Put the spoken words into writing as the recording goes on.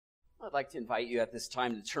I'd like to invite you at this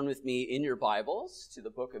time to turn with me in your Bibles to the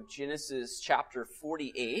book of Genesis chapter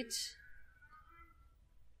 48.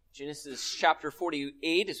 Genesis chapter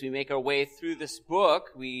 48, as we make our way through this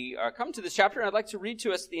book, we come to this chapter, and I'd like to read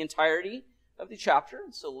to us the entirety of the chapter.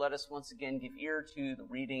 So let us once again give ear to the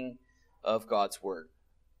reading of God's word.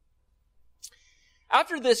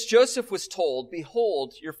 After this, Joseph was told,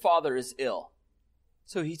 "Behold, your father is ill."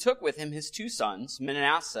 So he took with him his two sons,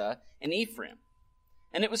 Manasseh and Ephraim.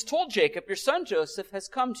 And it was told Jacob, "Your son Joseph has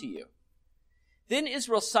come to you." Then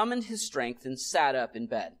Israel summoned his strength and sat up in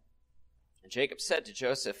bed. And Jacob said to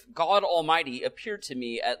Joseph, "God Almighty appeared to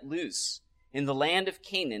me at Luz in the land of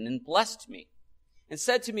Canaan and blessed me, and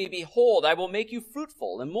said to me, 'Behold, I will make you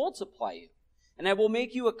fruitful and multiply you, and I will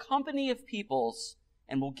make you a company of peoples,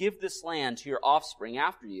 and will give this land to your offspring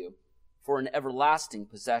after you for an everlasting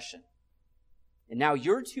possession.' And now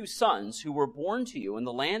your two sons, who were born to you in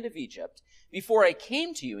the land of Egypt, before I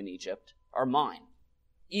came to you in Egypt, are mine.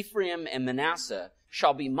 Ephraim and Manasseh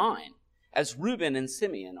shall be mine, as Reuben and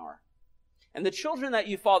Simeon are. And the children that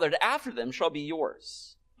you fathered after them shall be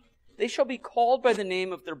yours. They shall be called by the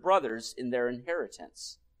name of their brothers in their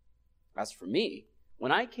inheritance. As for me,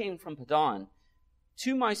 when I came from Padan,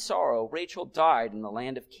 to my sorrow Rachel died in the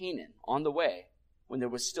land of Canaan on the way, when there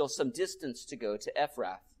was still some distance to go to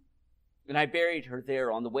Ephrath. And I buried her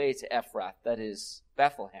there on the way to Ephrath, that is,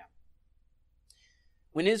 Bethlehem.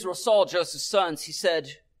 When Israel saw Joseph's sons, he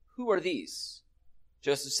said, 'Who are these?'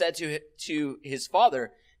 Joseph said to his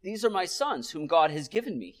father, 'These are my sons, whom God has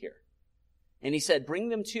given me here.' And he said, 'Bring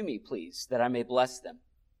them to me, please, that I may bless them.'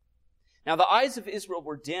 Now the eyes of Israel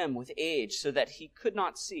were dim with age, so that he could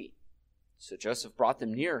not see. So Joseph brought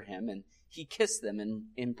them near him, and he kissed them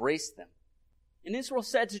and embraced them. And Israel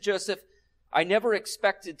said to Joseph, 'I never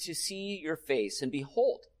expected to see your face, and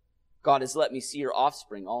behold, God has let me see your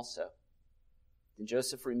offspring also.' Then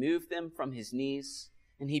Joseph removed them from his knees,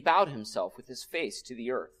 and he bowed himself with his face to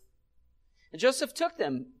the earth. And Joseph took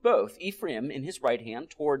them both, Ephraim in his right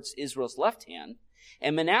hand towards Israel's left hand,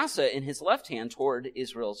 and Manasseh in his left hand toward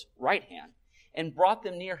Israel's right hand, and brought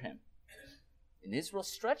them near him. And Israel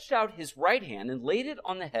stretched out his right hand and laid it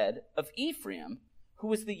on the head of Ephraim, who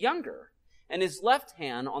was the younger, and his left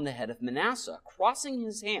hand on the head of Manasseh, crossing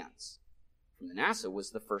his hands. For Manasseh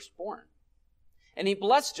was the firstborn. And he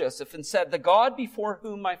blessed Joseph and said, 'The God before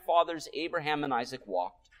whom my fathers Abraham and Isaac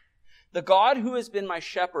walked, the God who has been my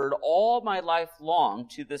shepherd all my life long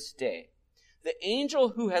to this day, the angel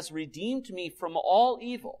who has redeemed me from all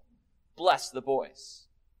evil, bless the boys.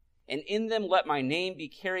 And in them let my name be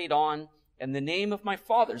carried on, and the name of my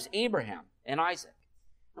fathers Abraham and Isaac,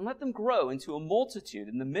 and let them grow into a multitude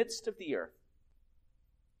in the midst of the earth.'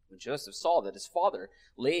 When Joseph saw that his father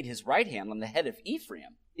laid his right hand on the head of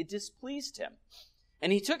Ephraim, it displeased him.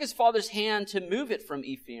 And he took his father's hand to move it from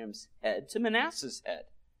Ephraim's head to Manasseh's head.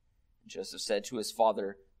 And Joseph said to his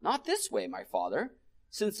father, 'Not this way, my father.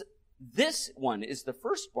 Since this one is the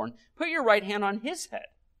firstborn, put your right hand on his head.'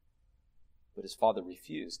 But his father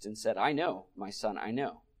refused and said, 'I know, my son, I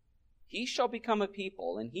know. He shall become a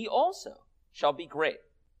people, and he also shall be great.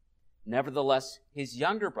 Nevertheless, his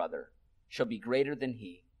younger brother shall be greater than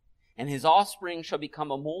he, and his offspring shall become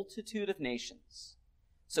a multitude of nations.'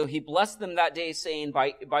 So he blessed them that day, saying,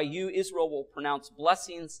 'By you Israel will pronounce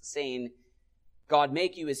blessings, saying, God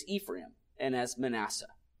make you as Ephraim and as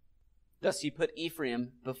Manasseh.' Thus he put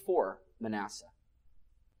Ephraim before Manasseh.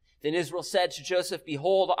 Then Israel said to Joseph,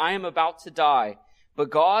 'Behold, I am about to die, but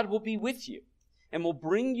God will be with you, and will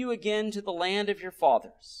bring you again to the land of your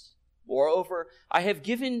fathers. Moreover, I have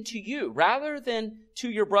given to you, rather than to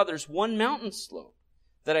your brothers, one mountain slope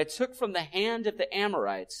that I took from the hand of the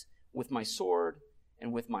Amorites with my sword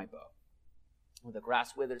and with my bow.' Well, the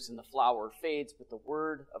grass withers and the flower fades, but the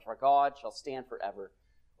word of our God shall stand forever.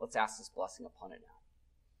 Let's ask this blessing upon it now.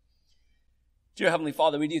 Dear Heavenly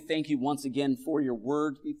Father, we do thank you once again for your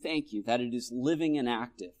word. We thank you that it is living and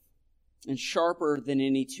active and sharper than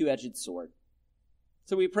any two-edged sword.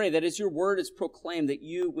 So we pray that as your word is proclaimed, that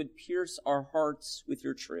you would pierce our hearts with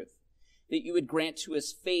your truth, that you would grant to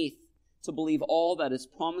us faith to believe all that is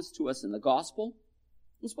promised to us in the gospel,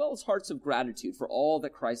 as well as hearts of gratitude for all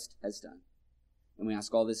that Christ has done. And we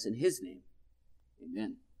ask all this in his name.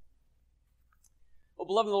 Amen. Well,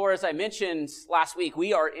 beloved Lord, as I mentioned last week,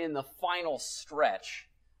 we are in the final stretch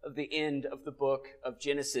of the end of the book of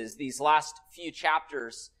Genesis. These last few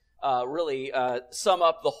chapters really sum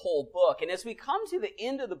up the whole book. And as we come to the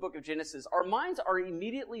end of the book of Genesis, our minds are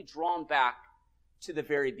immediately drawn back to the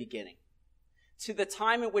very beginning, to the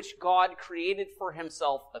time in which God created for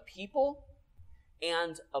himself a people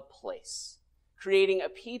and a place. creating a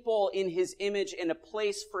people in his image and a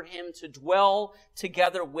place for him to dwell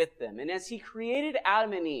together with them. And as he created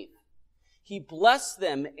Adam and Eve, he blessed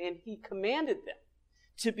them and he commanded them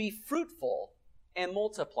to be fruitful and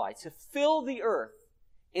multiply, to fill the earth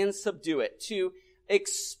and subdue it, to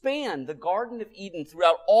expand the Garden of Eden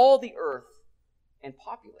throughout all the earth and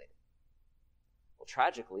populate it. Well,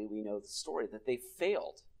 tragically, we know the story that they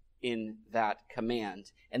failed in that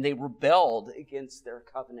command, and they rebelled against their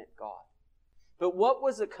covenant God. But what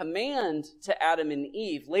was a command to Adam and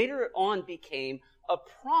Eve later on became a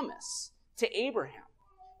promise to Abraham.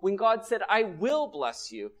 When God said, I will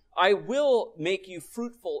bless you, I will make you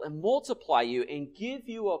fruitful and multiply you and give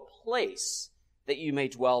you a place that you may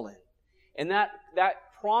dwell in. And that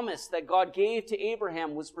promise that God gave to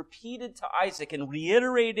Abraham was repeated to Isaac and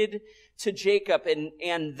reiterated to Jacob,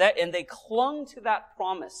 and they clung to that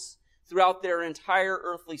promise throughout their entire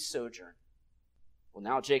earthly sojourn. Well,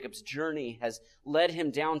 now Jacob's journey has led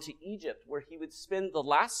him down to Egypt, where he would spend the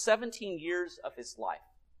last 17 years of his life.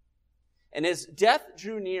 And as death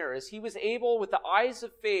drew near, as he was able with the eyes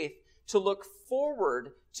of faith to look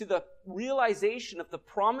forward to the realization of the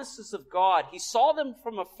promises of God, he saw them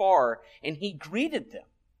from afar and he greeted them.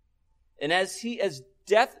 And as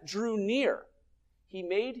death drew near, he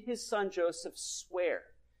made his son Joseph swear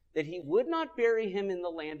that he would not bury him in the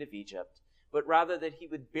land of Egypt, but rather that he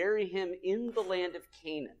would bury him in the land of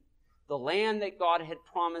Canaan, the land that God had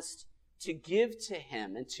promised to give to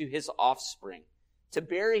him and to his offspring, to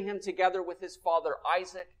bury him together with his father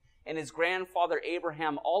Isaac and his grandfather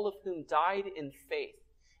Abraham, all of whom died in faith.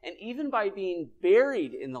 And even by being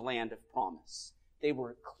buried in the land of promise, they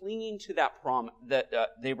were clinging to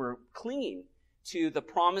they were clinging to the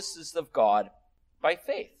promises of God by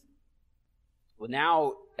faith. Well,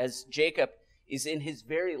 now, as Jacob is in his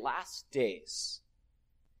very last days,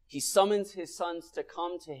 he summons his sons to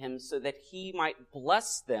come to him so that he might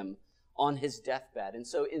bless them on his deathbed. And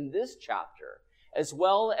so in this chapter, as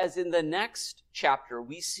well as in the next chapter,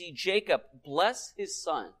 we see Jacob bless his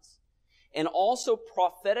sons and also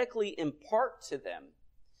prophetically impart to them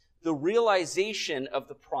the realization of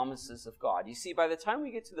the promises of God. You see, by the time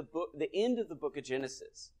we get to the end of the book of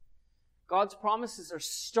Genesis, God's promises are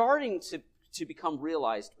starting to become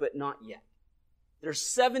realized, but not yet. There's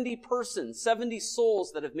 70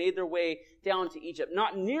 souls that have made their way down to Egypt,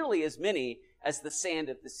 not nearly as many as the sand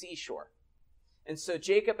of the seashore. And so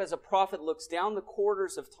Jacob, as a prophet, looks down the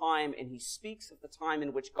quarters of time and he speaks of the time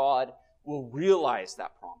in which God will realize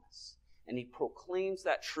that promise. And he proclaims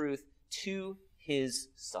that truth to his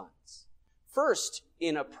sons. First,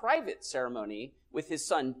 in a private ceremony with his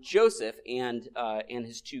son Joseph and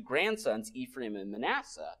his two grandsons, Ephraim and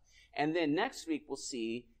Manasseh. And then next week we'll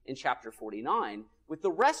see in chapter 49 with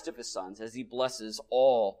the rest of his sons as he blesses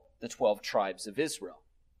all the 12 tribes of Israel.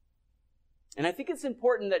 And I think it's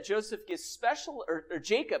important that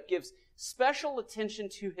Jacob gives special attention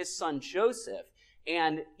to his son Joseph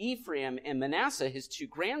and Ephraim and Manasseh, his two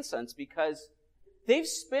grandsons, because they've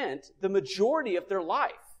spent the majority of their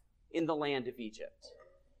life in the land of Egypt.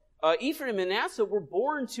 Ephraim and Manasseh were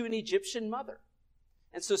born to an Egyptian mother.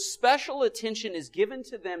 And so special attention is given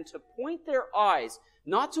to them to point their eyes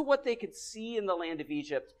not to what they could see in the land of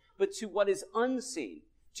Egypt, but to what is unseen,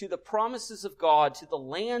 to the promises of God, to the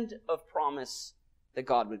land of promise that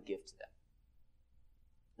God would give to them.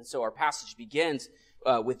 And so our passage begins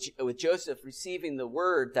with Joseph receiving the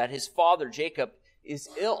word that his father Jacob is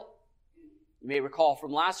ill. You may recall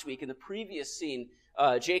from last week in the previous scene,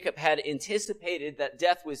 Jacob had anticipated that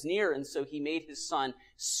death was near, and so he made his son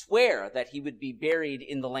swear that he would be buried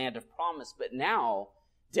in the land of promise. But now,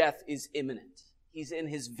 death is imminent. He's in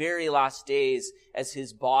his very last days as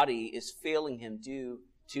his body is failing him due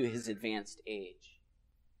to his advanced age.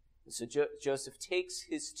 And so Joseph takes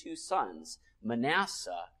his two sons,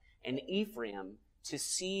 Manasseh and Ephraim, to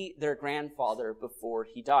see their grandfather before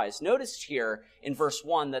he dies. Notice here in verse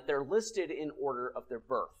 1 that they're listed in order of their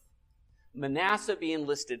birth. Manasseh being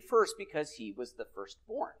listed first because he was the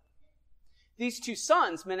firstborn. These two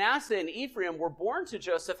sons, Manasseh and Ephraim, were born to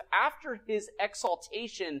Joseph after his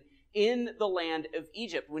exaltation in the land of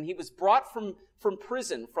Egypt, when he was brought from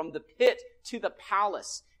prison, from the pit to the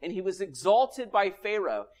palace, and he was exalted by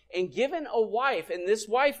Pharaoh and given a wife, and this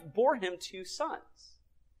wife bore him two sons.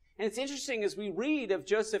 And it's interesting as we read of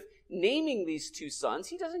Joseph naming these two sons,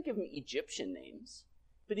 he doesn't give them Egyptian names,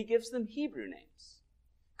 but he gives them Hebrew names,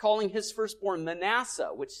 calling his firstborn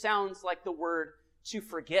Manasseh, which sounds like the word to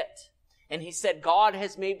forget. And he said, God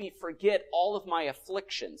has made me forget all of my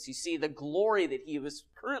afflictions. You see, the glory that he was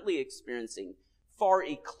currently experiencing far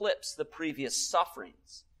eclipsed the previous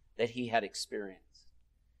sufferings that he had experienced.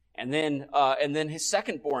 And then his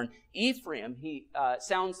secondborn, Ephraim, he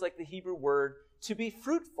sounds like the Hebrew word to be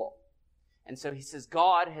fruitful. And so he says,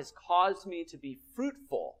 God has caused me to be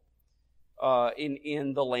fruitful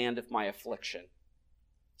in the land of my affliction.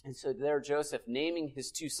 And so there Joseph naming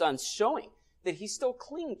his two sons, showing that he still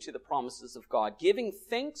clings to the promises of God, giving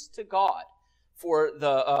thanks to God for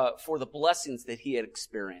the blessings that he had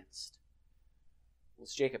experienced.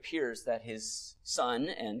 As Jacob hears that his son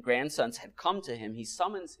and grandsons had come to him, he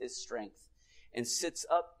summons his strength and sits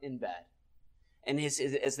up in bed. And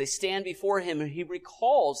as they stand before him, he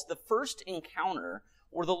recalls the first encounter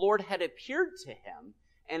where the Lord had appeared to him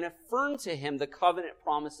and affirmed to him the covenant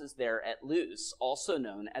promises there at Luz, also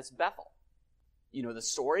known as Bethel. You know the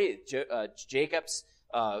story. Jacob's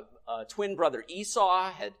twin brother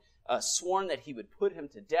Esau had sworn that he would put him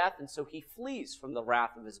to death, and so he flees from the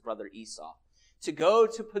wrath of his brother Esau to go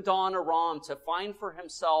to Padan Aram to find for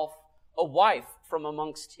himself a wife from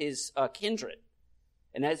amongst his kindred.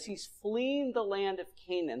 And as he's fleeing the land of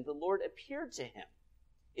Canaan, the Lord appeared to him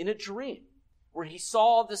in a dream where he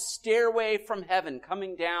saw the stairway from heaven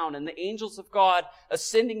coming down and the angels of God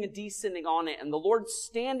ascending and descending on it, and the Lord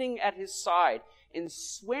standing at his side and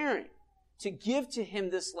swearing to give to him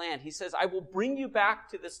this land. He says, I will bring you back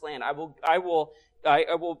to this land. I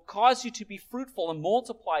will cause you to be fruitful and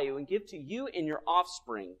multiply you and give to you and your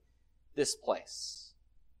offspring this place.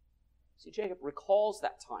 See, Jacob recalls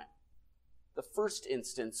that time, the first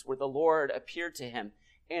instance where the Lord appeared to him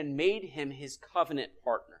and made him his covenant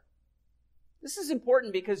partner. This is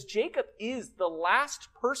important because Jacob is the last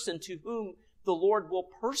person to whom the Lord will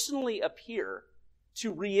personally appear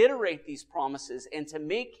to reiterate these promises and to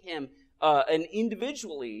make him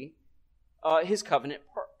individually his covenant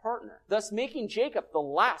partner, thus making Jacob the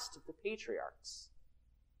last of the patriarchs.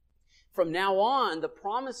 From now on, the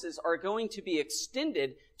promises are going to be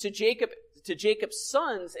extended to Jacob's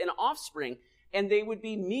sons and offspring, and they would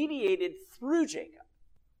be mediated through Jacob.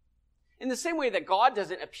 In the same way that God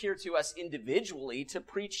doesn't appear to us individually to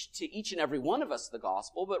preach to each and every one of us the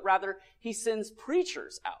gospel, but rather he sends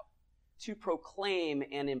preachers out to proclaim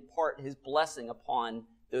and impart his blessing upon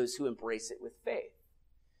those who embrace it with faith.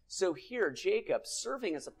 So here, Jacob,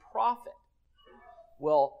 serving as a prophet,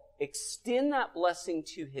 will extend that blessing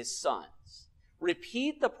to his sons,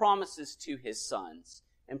 repeat the promises to his sons,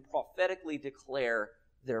 and prophetically declare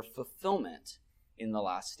their fulfillment in the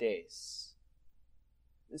last days.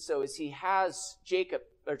 And so as he has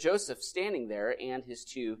Joseph standing there and his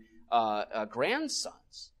two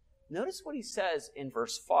grandsons, notice what he says in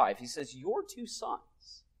verse 5. He says, your two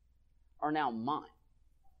sons are now mine.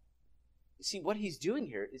 You see, what he's doing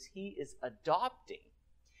here is he is adopting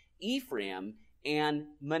Ephraim and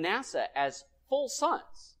Manasseh as full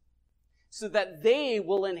sons, so that they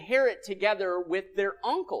will inherit together with their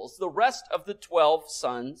uncles, the rest of the 12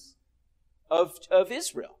 sons of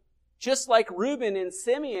Israel. Just like Reuben and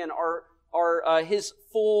Simeon are his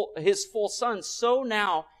full sons, so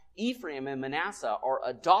now Ephraim and Manasseh are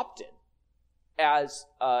adopted as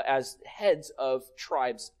heads of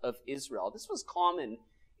tribes of Israel. This was common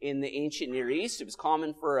in the ancient Near East. It was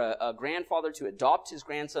common for a grandfather to adopt his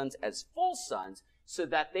grandsons as full sons so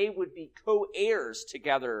that they would be co-heirs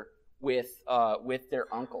together with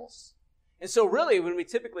their uncles. And so really, when we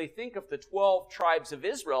typically think of the 12 tribes of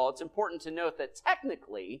Israel, it's important to note that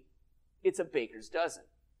technically, it's a baker's dozen.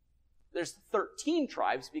 There's 13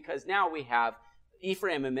 tribes because now we have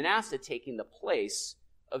Ephraim and Manasseh taking the place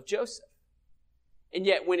of Joseph. And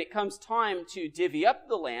yet when it comes time to divvy up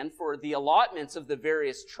the land for the allotments of the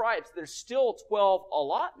various tribes, there's still 12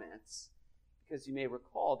 allotments, because you may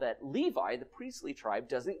recall that Levi, the priestly tribe,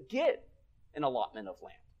 doesn't get an allotment of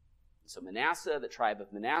land. So Manasseh, the tribe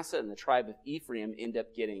of Manasseh, and the tribe of Ephraim end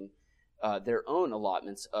up getting their own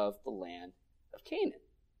allotments of the land of Canaan.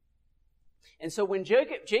 And so when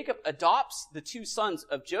Jacob adopts the two sons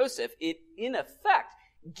of Joseph, it in effect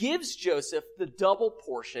gives Joseph the double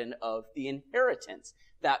portion of the inheritance,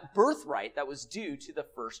 that birthright that was due to the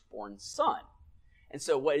firstborn son. And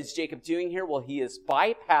so what is Jacob doing here? Well, he is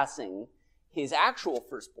bypassing his actual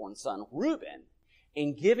firstborn son, Reuben,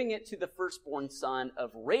 and giving it to the firstborn son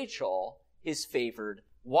of Rachel, his favored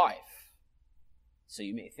wife. So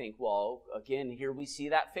you may think, well, again, here we see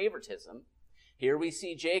that favoritism. Here we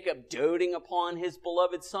see Jacob doting upon his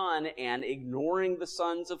beloved son and ignoring the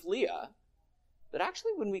sons of Leah. But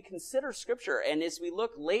actually, when we consider Scripture, and as we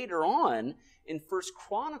look later on in 1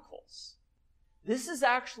 Chronicles, this is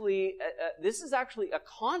actually a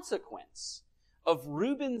consequence of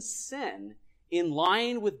Reuben's sin in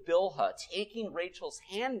lying with Bilhah, taking Rachel's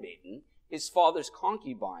handmaiden, his father's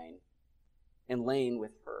concubine, and laying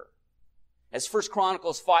with her. As 1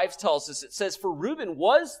 Chronicles 5 tells us, it says, "For Reuben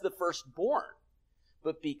was the firstborn,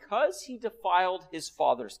 but because he defiled his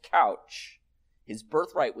father's couch, his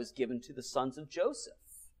birthright was given to the sons of Joseph,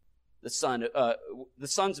 the sons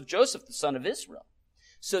of Joseph, the son of Israel,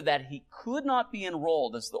 so that he could not be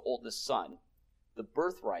enrolled as the oldest son. The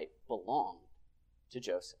birthright belonged to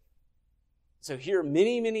Joseph." So here,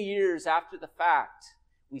 many, many years after the fact,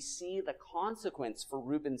 we see the consequence for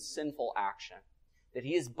Reuben's sinful action. That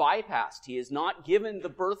he is bypassed. He is not given the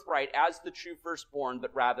birthright as the true firstborn,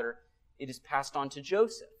 but rather it is passed on to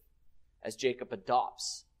Joseph as Jacob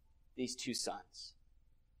adopts these two sons.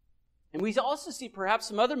 And we also see perhaps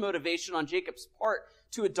some other motivation on Jacob's part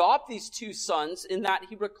to adopt these two sons in that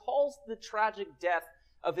he recalls the tragic death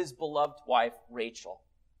of his beloved wife, Rachel.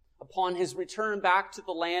 Upon his return back to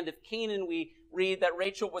the land of Canaan, we read that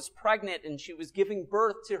Rachel was pregnant and she was giving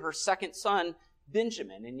birth to her second son,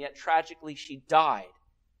 Benjamin, and yet tragically she died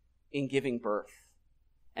in giving birth.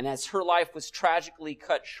 And as her life was tragically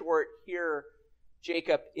cut short, here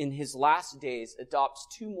Jacob in his last days adopts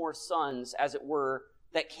two more sons, as it were,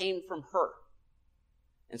 that came from her.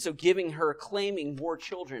 And so claiming more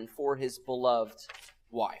children for his beloved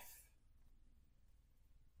wife.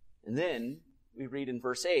 And then we read in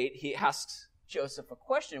verse 8, he asks Joseph a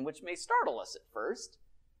question which may startle us at first,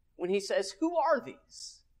 when he says, "Who are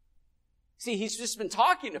these?" See, he's just been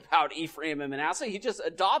talking about Ephraim and Manasseh. He just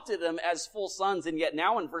adopted them as full sons, and yet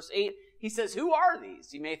now in verse 8, he says, "Who are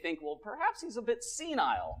these?" You may think, well, perhaps he's a bit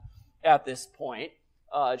senile at this point,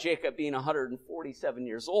 Jacob being 147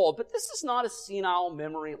 years old, but this is not a senile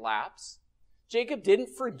memory lapse. Jacob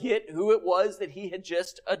didn't forget who it was that he had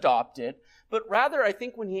just adopted, but rather, I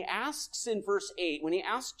think when he asks in verse 8, when he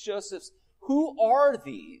asks Joseph, "Who are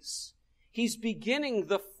these?" he's beginning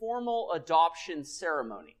the formal adoption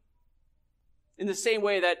ceremony. In the same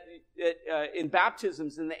way that in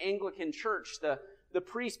baptisms in the Anglican Church, the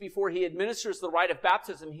priest, before he administers the rite of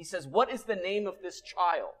baptism, he says, "What is the name of this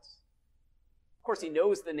child?" Of course, he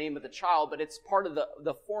knows the name of the child, but it's part of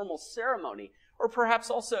the formal ceremony. Or perhaps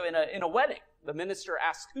also in a wedding, the minister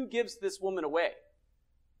asks, "Who gives this woman away?"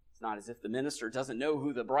 It's not as if the minister doesn't know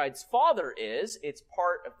who the bride's father is. It's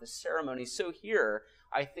part of the ceremony. So here,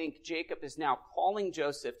 I think Jacob is now calling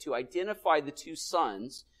Joseph to identify the two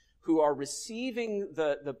sons who are receiving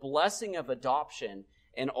the blessing of adoption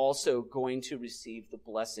and also going to receive the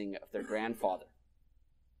blessing of their grandfather.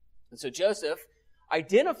 And so Joseph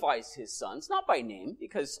identifies his sons, not by name,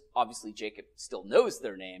 because obviously Jacob still knows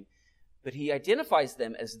their name, but he identifies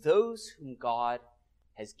them as those whom God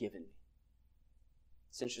has given me.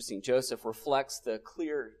 It's interesting. Joseph reflects the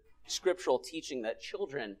clear scriptural teaching that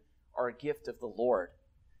children are a gift of the Lord.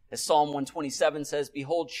 As Psalm 127 says,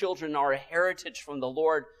 "Behold, children are a heritage from the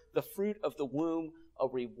Lord, the fruit of the womb a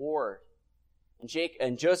reward."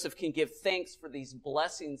 And Joseph can give thanks for these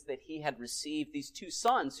blessings that he had received, these two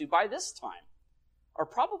sons who by this time are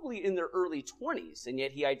probably in their early 20s, and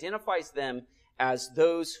yet he identifies them as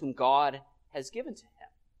those whom God has given to him.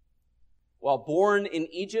 While born in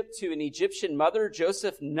Egypt to an Egyptian mother,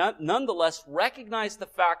 Joseph nonetheless recognized the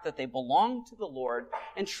fact that they belonged to the Lord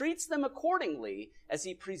and treats them accordingly as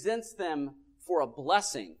he presents them for a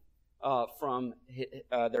blessing from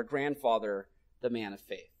their grandfather, the man of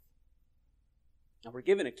faith. Now we're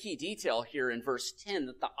given a key detail here in verse 10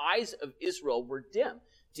 that the eyes of Israel were dim.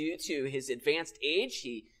 Due to his advanced age,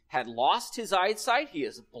 he had lost his eyesight, he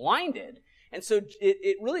is blinded, and so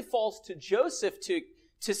it really falls to Joseph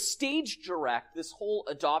to stage direct this whole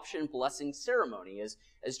adoption blessing ceremony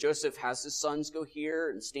as Joseph has his sons go here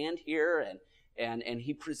and stand here and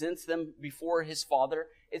he presents them before his father.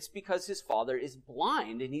 It's because his father is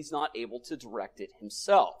blind and he's not able to direct it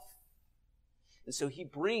himself. And so he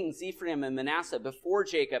brings Ephraim and Manasseh before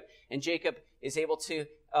Jacob, and Jacob is able to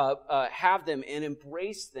have them and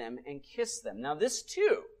embrace them and kiss them. Now this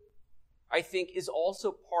too, I think, is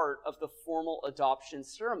also part of the formal adoption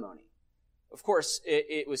ceremony. Of course,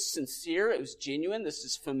 it was sincere, it was genuine. This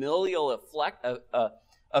is familial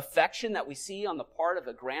affection that we see on the part of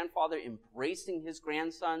a grandfather embracing his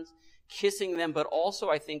grandsons, kissing them, but also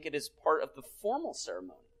I think it is part of the formal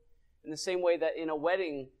ceremony. In the same way that in a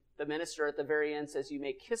wedding, the minister at the very end says, "You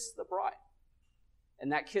may kiss the bride."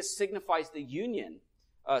 And that kiss signifies the union.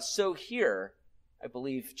 So here, I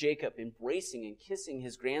believe Jacob embracing and kissing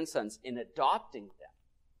his grandsons and adopting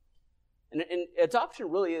them. And adoption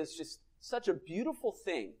really is just such a beautiful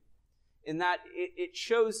thing in that it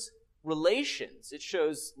shows relations. It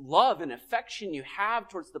shows love and affection you have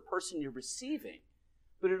towards the person you're receiving.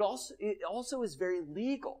 But it also is very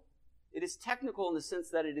legal. It is technical in the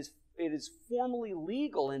sense that it is formally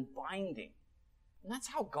legal and binding. And that's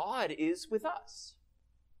how God is with us.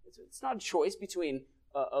 It's not a choice between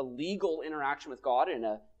a legal interaction with God and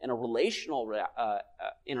a relational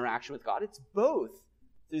interaction with God. It's both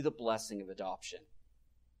through the blessing of adoption.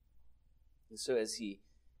 And so as he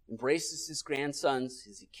embraces his grandsons,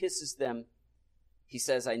 as he kisses them, he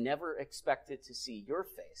says, I never expected to see your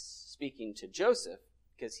face, speaking to Joseph,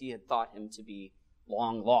 because he had thought him to be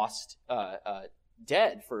long lost,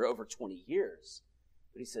 dead for over 20 years.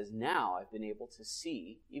 But he says, now I've been able to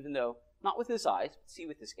see, even though not with his eyes, but see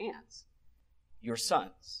with his hands, your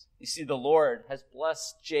sons. You see, the Lord has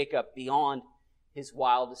blessed Jacob beyond his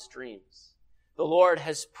wildest dreams. The Lord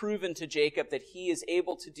has proven to Jacob that he is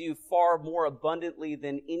able to do far more abundantly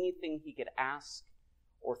than anything he could ask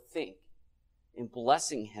or think, in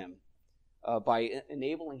blessing him by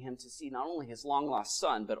enabling him to see not only his long-lost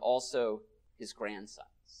son, but also his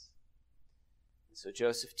grandsons. And so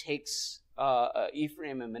Joseph takes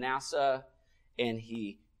Ephraim and Manasseh, and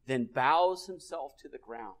he then bows himself to the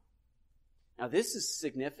ground. Now this is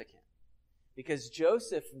significant, because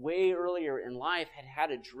Joseph, way earlier in life, had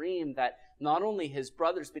had a dream that not only his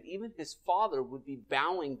brothers, but even his father would be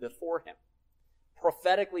bowing before him,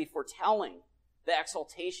 prophetically foretelling the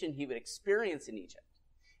exaltation he would experience in Egypt.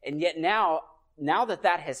 And yet now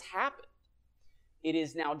that has happened, it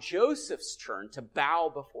is now Joseph's turn to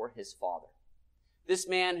bow before his father. This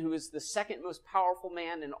man, who is the second most powerful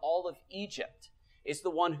man in all of Egypt, is the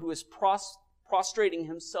one who is prostrating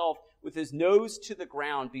himself with his nose to the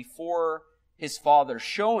ground before his father,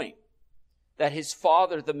 showing that his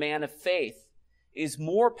father, the man of faith, is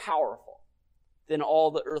more powerful than all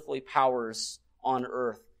the earthly powers on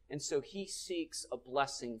earth. And so he seeks a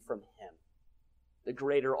blessing from him. The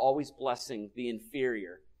greater always blessing the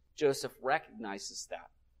inferior. Joseph recognizes that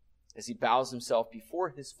as he bows himself before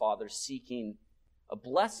his father, seeking a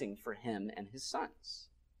blessing for him and his sons.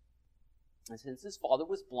 And since his father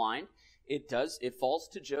was blind, it falls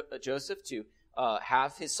to Joseph to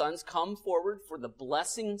have his sons come forward for the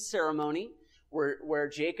blessing ceremony, where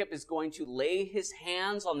Jacob is going to lay his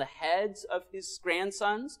hands on the heads of his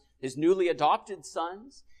grandsons, his newly adopted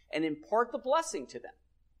sons, and impart the blessing to them.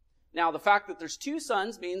 Now, the fact that there's two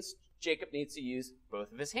sons means Jacob needs to use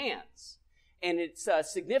both of his hands. And it's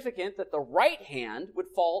significant that the right hand would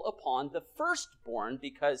fall upon the firstborn,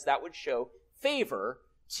 because that would show favor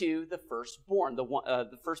to the firstborn,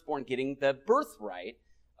 the firstborn getting the birthright,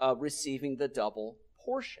 receiving the double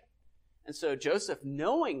portion. And so Joseph,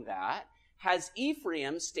 knowing that, has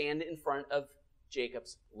Ephraim stand in front of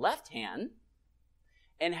Jacob's left hand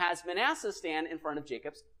and has Manasseh stand in front of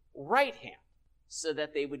Jacob's right hand, so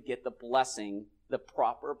that they would get the blessing, the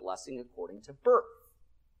proper blessing according to birth.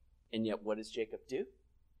 And yet what does Jacob do?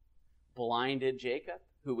 Blinded Jacob,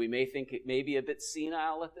 who we may think it may be a bit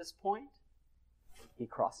senile at this point, he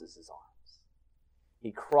crosses his arms.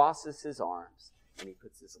 He crosses his arms, and he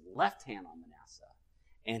puts his left hand on Manasseh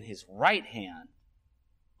and his right hand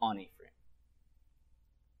on Ephraim.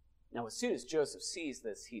 Now, as soon as Joseph sees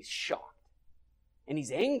this, he's shocked, and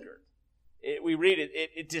he's angered. We read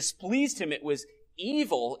it displeased him. It was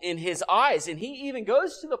evil in his eyes, and he even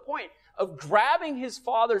goes to the point of grabbing his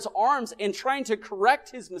father's arms and trying to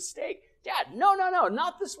correct his mistake. Dad, no,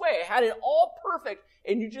 not this way. I had it all perfect,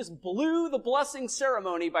 and you just blew the blessing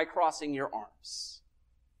ceremony by crossing your arms.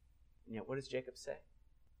 And yet, what does Jacob say?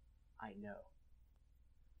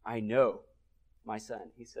 I know, my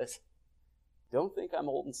son. He says, don't think I'm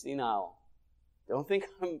old and senile. Don't think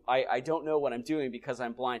I don't know what I'm doing because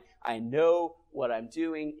I'm blind. I know what I'm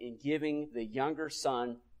doing in giving the younger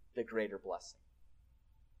son the greater blessing.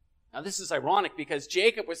 Now, this is ironic because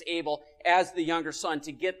Jacob was able, as the younger son,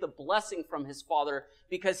 to get the blessing from his father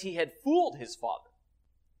because he had fooled his father.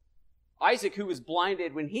 Isaac, who was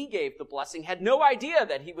blinded when he gave the blessing, had no idea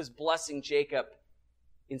that he was blessing Jacob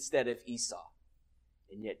instead of Esau.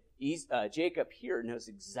 And yet Jacob here knows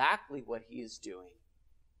exactly what he is doing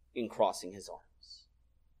in crossing his arms.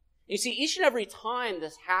 You see, each and every time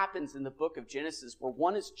this happens in the book of Genesis, where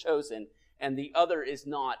one is chosen and the other is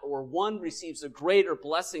not, or one receives a greater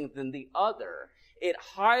blessing than the other, it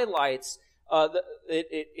highlights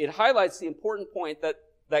the important point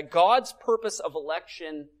that God's purpose of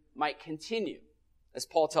election might continue, as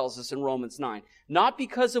Paul tells us in Romans 9, not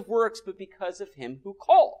because of works, but because of him who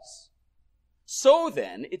calls. So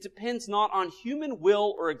then, it depends not on human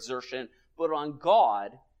will or exertion, but on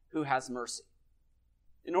God who has mercy.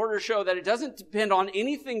 In order to show that it doesn't depend on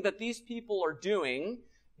anything that these people are doing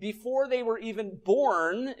before they were even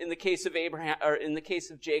born, in the case of Abraham, or in the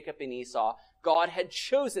case of Jacob and Esau, God had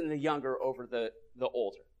chosen the younger over the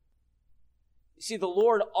older. You see, the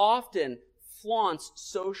Lord often flaunts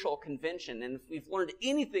social convention, and if we've learned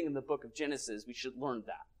anything in the book of Genesis, we should learn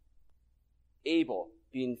that. Abel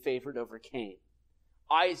being favored over Cain,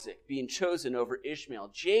 Isaac being chosen over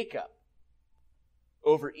Ishmael, Jacob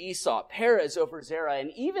over Esau, Perez over Zerah,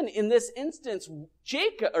 and even in this instance,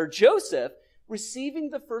 Joseph receiving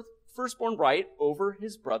the firstborn right over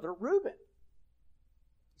his brother Reuben.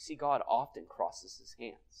 You see, God often crosses his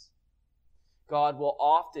hands. God will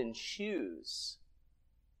often choose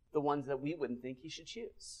the ones that we wouldn't think he should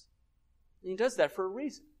choose. And he does that for a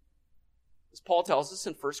reason. As Paul tells us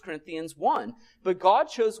in 1 Corinthians 1, but God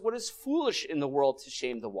chose what is foolish in the world to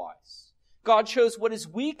shame the wise. God chose what is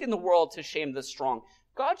weak in the world to shame the strong.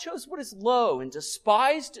 God chose what is low and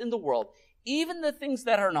despised in the world, even the things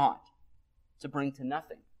that are not, to bring to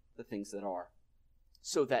nothing the things that are,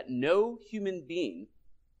 so that no human being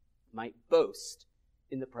might boast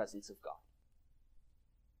in the presence of God.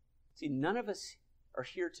 See, none of us are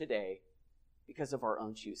here today because of our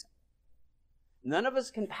own choosing. None of us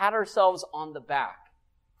can pat ourselves on the back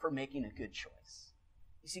for making a good choice.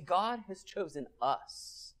 You see, God has chosen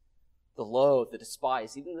us, the low, the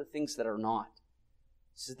despised, even the things that are not,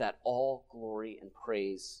 so that all glory and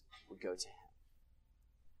praise would go to him.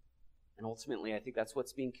 And ultimately, I think that's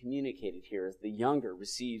what's being communicated here, is the younger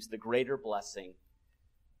receives the greater blessing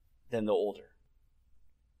than the older.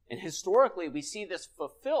 And historically, we see this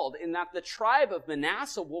fulfilled in that the tribe of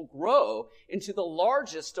Manasseh will grow into the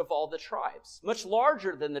largest of all the tribes, much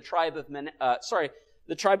larger than the tribe of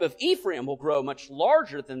the tribe of Ephraim will grow much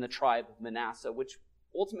larger than the tribe of Manasseh, which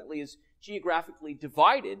ultimately is geographically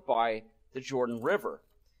divided by the Jordan River.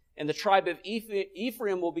 And the tribe of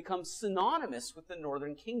Ephraim will become synonymous with the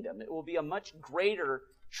northern kingdom. It will be a much greater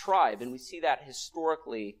tribe, and we see that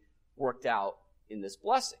historically worked out in this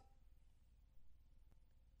blessing.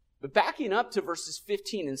 But backing up to verses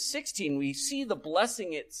 15 and 16, we see the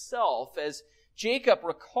blessing itself as Jacob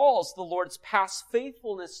recalls the Lord's past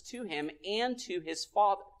faithfulness to him and to his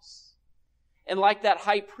fathers. And like that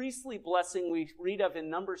high priestly blessing we read of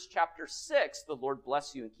in Numbers chapter 6, the Lord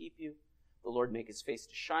bless you and keep you. The Lord make his face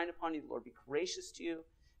to shine upon you. The Lord be gracious to you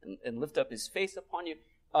and lift up his face upon you.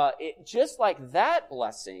 Just like that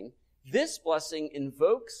blessing, this blessing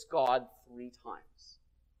invokes God 3 times.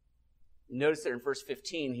 Notice that in verse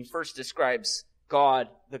 15, he first describes God,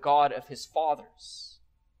 the God of his fathers,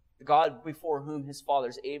 the God before whom his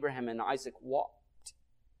fathers Abraham and Isaac walked.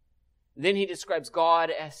 Then he describes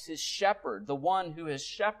God as his shepherd, the one who has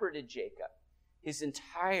shepherded Jacob his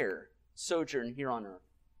entire sojourn here on earth.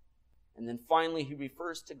 And then finally, he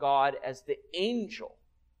refers to God as the angel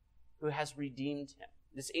who has redeemed him,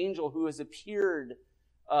 this angel who has appeared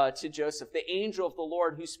to Joseph, the angel of the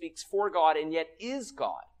Lord who speaks for God and yet is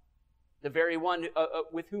God. The very one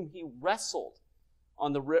with whom he wrestled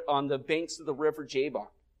on the banks of the river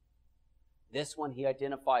Jabbok. This one he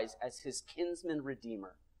identifies as his kinsman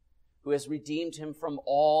redeemer, who has redeemed him from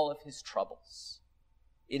all of his troubles.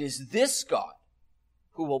 It is this God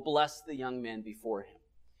who will bless the young man before him.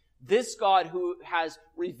 This God who has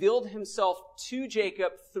revealed himself to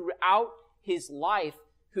Jacob throughout his life,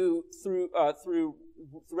 who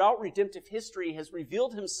throughout redemptive history has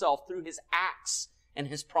revealed himself through his acts and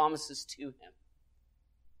his promises to him.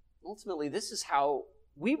 Ultimately, this is how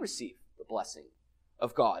we receive the blessing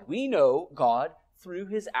of God. We know God through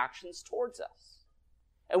his actions towards us.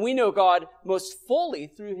 And we know God most fully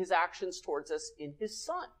through his actions towards us in his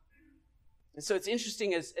Son. And so it's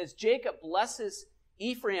interesting, as Jacob blesses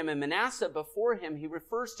Ephraim and Manasseh before him, he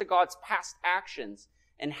refers to God's past actions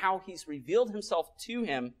and how he's revealed himself to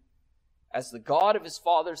him as the God of his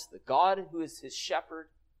fathers, the God who is his shepherd,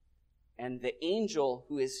 and the angel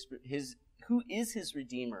who is his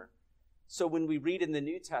redeemer. So when we read in the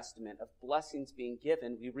New Testament of blessings being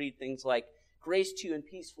given, we read things like, grace to you and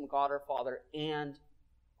peace from God our Father and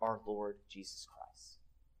our Lord Jesus Christ.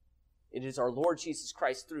 It is our Lord Jesus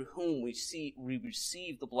Christ through whom we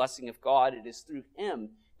receive the blessing of God. It is through him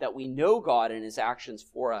that we know God and his actions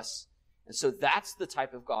for us. And so that's the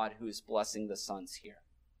type of God who is blessing the sons here.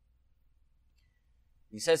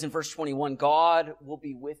 He says in verse 21, God will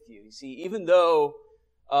be with you. You see, even though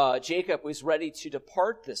Jacob was ready to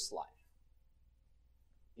depart this life,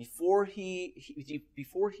 before he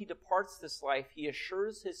departs this life, he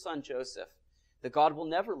assures his son Joseph that God will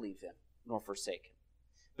never leave him nor forsake him,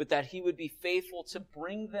 but that he would be faithful to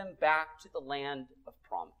bring them back to the land of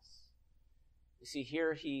promise. You see,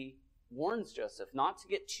 here he warns Joseph not to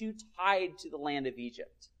get too tied to the land of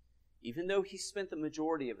Egypt. Even though he spent the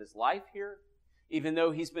majority of his life here, even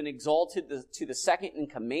though he's been exalted to the second in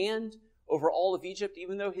command over all of Egypt,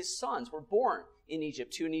 even though his sons were born in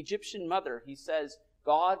Egypt to an Egyptian mother, he says,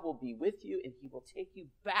 God will be with you and he will take you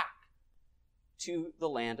back to the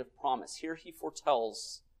land of promise. Here he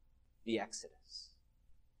foretells the Exodus.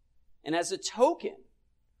 And as a token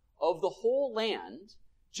of the whole land,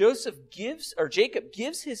 Jacob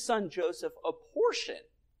gives his son Joseph a portion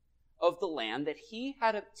of the land that he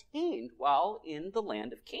had obtained while in the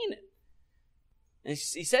land of Canaan. And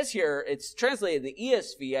he says here, it's translated in the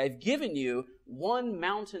ESV, I've given you one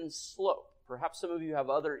mountain slope. Perhaps some of you have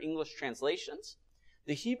other English translations.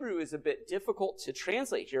 The Hebrew is a bit difficult to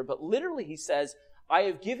translate here, but literally he says, I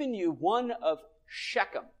have given you one of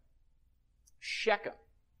Shechem. Shechem.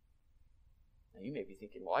 Now you may be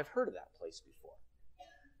thinking, well, I've heard of that place before.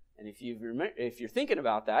 And if you're thinking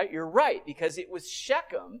about that, you're right, because it was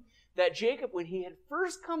Shechem that Jacob, when he had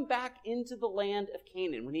first come back into the land of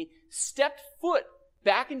Canaan, when he stepped foot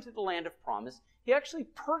back into the land of promise, he actually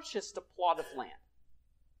purchased a plot of land.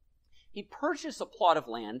 He purchased a plot of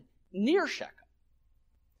land near Shechem.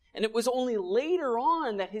 And it was only later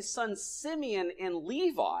on that his sons Simeon and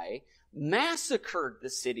Levi massacred the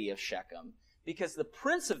city of Shechem because the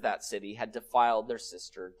prince of that city had defiled their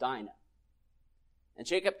sister Dinah. And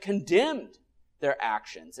Jacob condemned their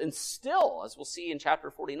actions and still, as we'll see in chapter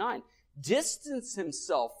 49, distanced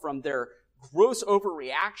himself from their gross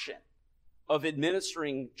overreaction of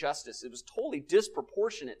administering justice. It was totally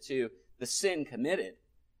disproportionate to the sin committed.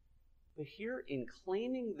 But here, in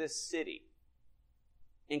claiming this city,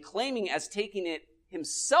 in claiming as taking it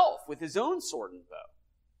himself with his own sword and bow,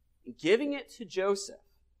 and giving it to Joseph,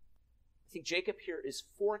 I think Jacob here is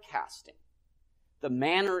forecasting the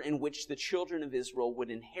manner in which the children of Israel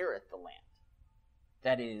would inherit the land.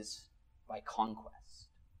 That is, by conquest.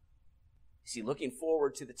 You see, looking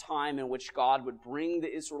forward to the time in which God would bring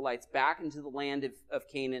the Israelites back into the land of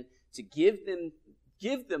Canaan to give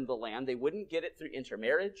them the land. They wouldn't get it through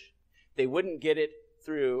intermarriage. They wouldn't get it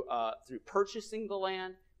through purchasing the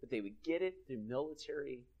land, but they would get it through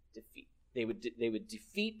military defeat. They would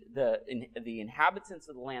defeat the inhabitants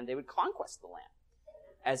of the land. They would conquest the land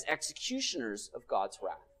as executioners of God's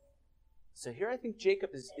wrath. So here I think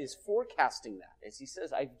Jacob is forecasting that as he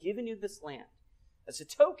says, I've given you this land as a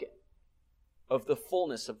token of the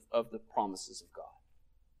fullness of the promises of God.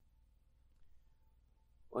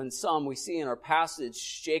 Well, in some, we see in our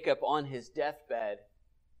passage, Jacob on his deathbed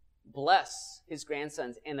bless his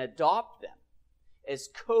grandsons and adopt them as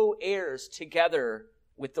co-heirs together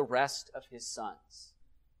with the rest of his sons.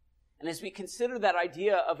 And as we consider that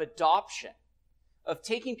idea of adoption, of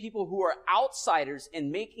taking people who are outsiders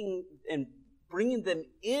and bringing them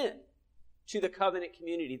in to the covenant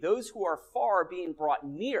community, those who are far being brought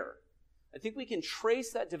near, I think we can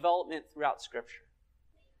trace that development throughout Scripture.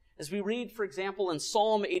 As we read, for example, in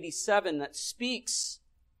Psalm 87, that speaks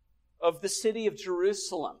of the city of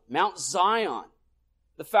Jerusalem, Mount Zion,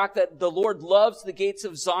 the fact that the Lord loves the gates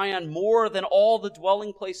of Zion more than all the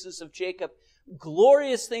dwelling places of Jacob.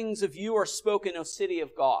 Glorious things of you are spoken, O city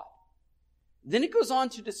of God. Then it goes on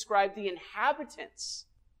to describe the inhabitants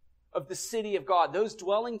of the city of God, those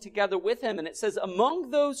dwelling together with him. And it says,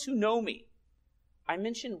 among those who know me, I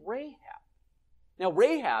mention Rahab. Now,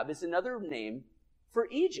 Rahab is another name for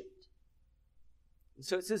Egypt. And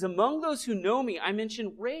so it says, among those who know me, I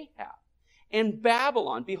mention Rahab and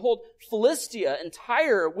Babylon. Behold, Philistia and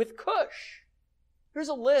Tyre with Cush. Here's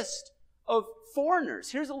a list of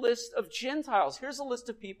foreigners. Here's a list of Gentiles. Here's a list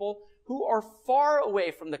of people who are far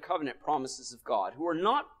away from the covenant promises of God, who are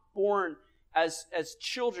not born as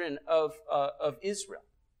children of Israel.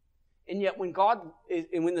 And yet when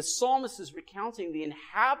the psalmist is recounting the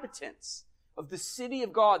inhabitants of the city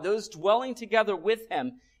of God, those dwelling together with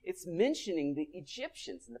him, it's mentioning the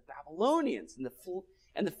Egyptians and the Babylonians and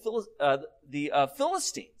the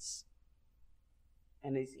Philistines.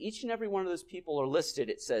 And as each and every one of those people are listed,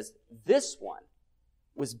 it says, this one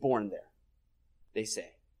was born there, they say.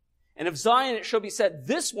 And of Zion it shall be said,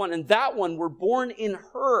 this one and that one were born in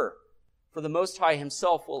her, for the Most High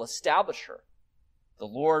himself will establish her. The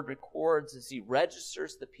Lord records as he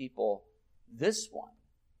registers the people, this one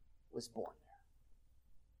was born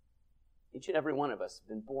there. Each and every one of us have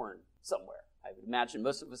been born somewhere. I would imagine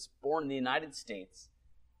most of us born in the United States,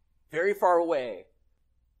 very far away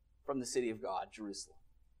from the city of God, Jerusalem.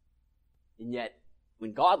 And yet,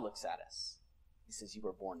 when God looks at us, he says, you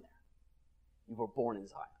were born there. You were born in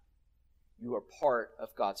Zion. You are part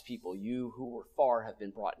of God's people. You who were far have been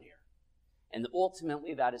brought near. And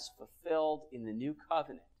ultimately that is fulfilled in the new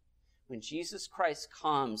covenant when Jesus Christ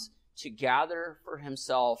comes to gather for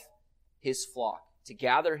himself his flock, to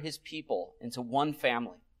gather his people into one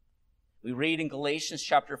family. We read in Galatians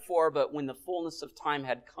chapter 4, but when the fullness of time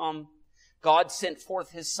had come, God sent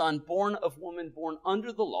forth his Son, born of woman, born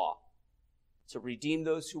under the law, to redeem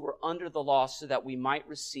those who were under the law so that we might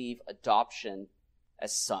receive adoption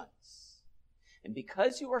as sons. And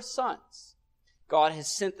because you are sons, God has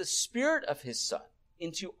sent the Spirit of his Son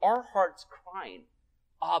into our hearts crying,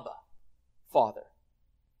 Abba, Father.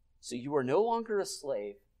 So you are no longer a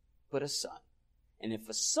slave, but a son. And if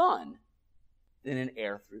a son, then an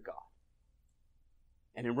heir through God.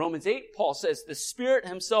 And in Romans 8, Paul says, the Spirit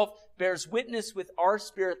himself bears witness with our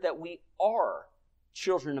spirit that we are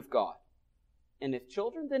children of God. And if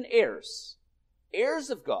children, then heirs, heirs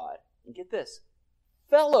of God, and get this,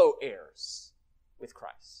 fellow heirs with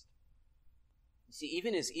Christ. You see,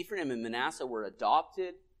 even as Ephraim and Manasseh were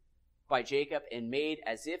adopted by Jacob and made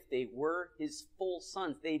as if they were his full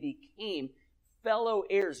sons, they became fellow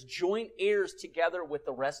heirs, joint heirs together with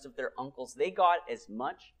the rest of their uncles. They got as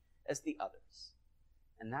much as the others.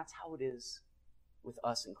 And that's how it is with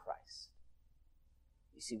us in Christ.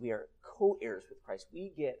 You see, we are co-heirs with Christ.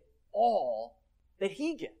 We get all that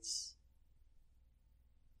he gets.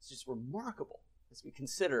 It's just remarkable as we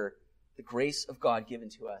consider the grace of God given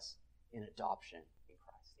to us in adoption in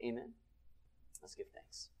Christ. Amen? Let's give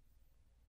thanks.